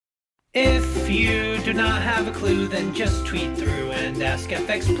If you do not have a clue, then just tweet through and ask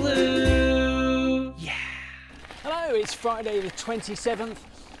FX Blue. Yeah. Hello, it's Friday the 27th.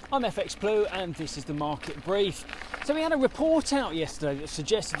 I'm FX Blue and this is the market brief. So we had a report out yesterday that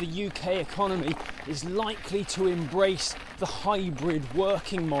suggested the UK economy is likely to embrace the hybrid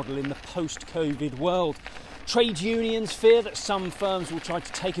working model in the post-COVID world. Trade unions fear that some firms will try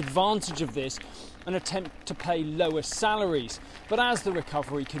to take advantage of this and attempt to pay lower salaries. But as the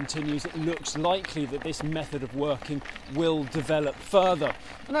recovery continues, it looks likely that this method of working will develop further.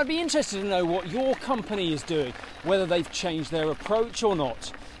 And I'd be interested to know what your company is doing, whether they've changed their approach or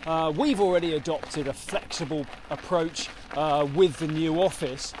not. We've already adopted a flexible approach with the new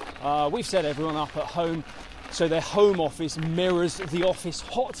office. We've set everyone up at home so their home office mirrors the office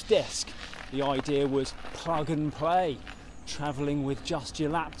hot desk. The idea was plug and play, travelling with just your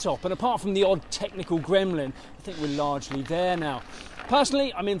laptop. And apart from the odd technical gremlin, I think we're largely there now.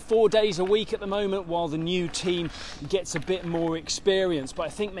 Personally, I'm in 4 days a week at the moment while the new team gets a bit more experience, but I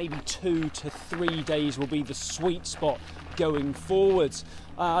think maybe 2 to 3 days will be the sweet spot going forwards.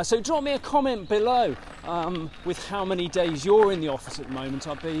 So drop me a comment below with how many days you're in the office at the moment.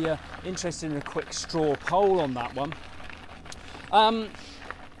 I'd be interested in a quick straw poll on that one.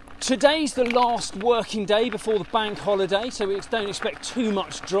 Today's the last working day before the bank holiday, so we don't expect too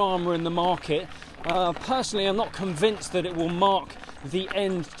much drama in the market. Personally, I'm not convinced that it will mark the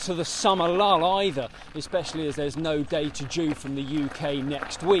end to the summer lull either, especially as there's no data due from the UK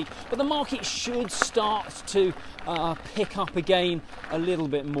next week. But the market should start to pick up again a little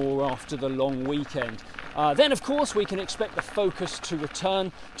bit more after the long weekend. Then, of course, we can expect the focus to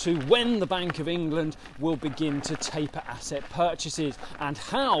return to when the Bank of England will begin to taper asset purchases and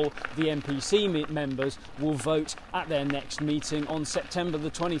how the MPC members will vote at their next meeting on September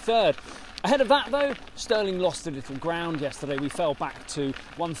the 23rd. Ahead of that, though, sterling lost a little ground yesterday. We fell back to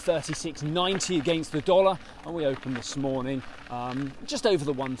 136.90 against the dollar, and we opened this morning just over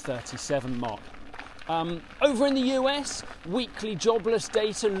the 137 mark. Over in the US, weekly jobless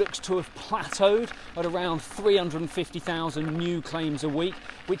data looks to have plateaued at around 350,000 new claims a week,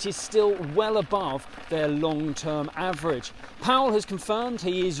 which is still well above their long-term average. Powell has confirmed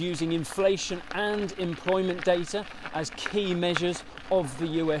he is using inflation and employment data as key measures of the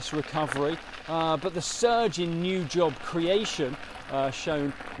US recovery, but the surge in new job creation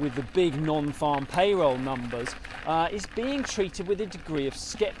shown with the big non-farm payroll numbers is being treated with a degree of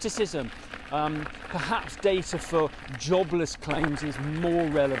scepticism. Perhaps data for jobless claims is more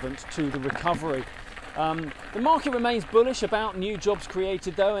relevant to the recovery. The market remains bullish about new jobs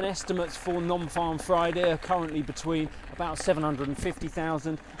created though, and estimates for non-farm Friday are currently between about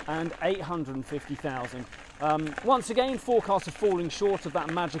 750,000 and 850,000. Once again, forecasts are falling short of that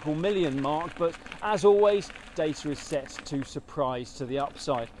magical million mark, but as always, data is set to surprise to the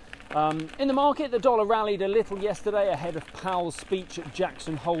upside. In the market, the dollar rallied a little yesterday ahead of Powell's speech at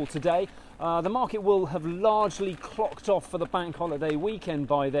Jackson Hole today. The market will have largely clocked off for the bank holiday weekend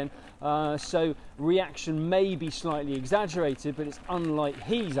by then, so reaction may be slightly exaggerated, but he's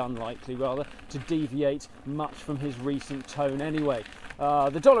unlikely to deviate much from his recent tone anyway.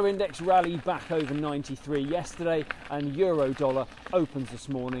 The dollar index rallied back over 93 yesterday, and euro dollar opens this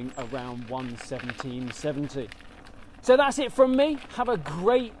morning around 117.70. So that's it from me. Have a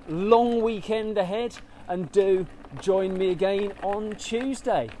great long weekend ahead, and do join me again on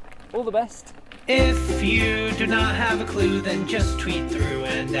Tuesday. All the best. If you do not have a clue, then just tweet through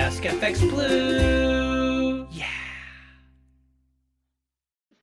and ask FX Blue.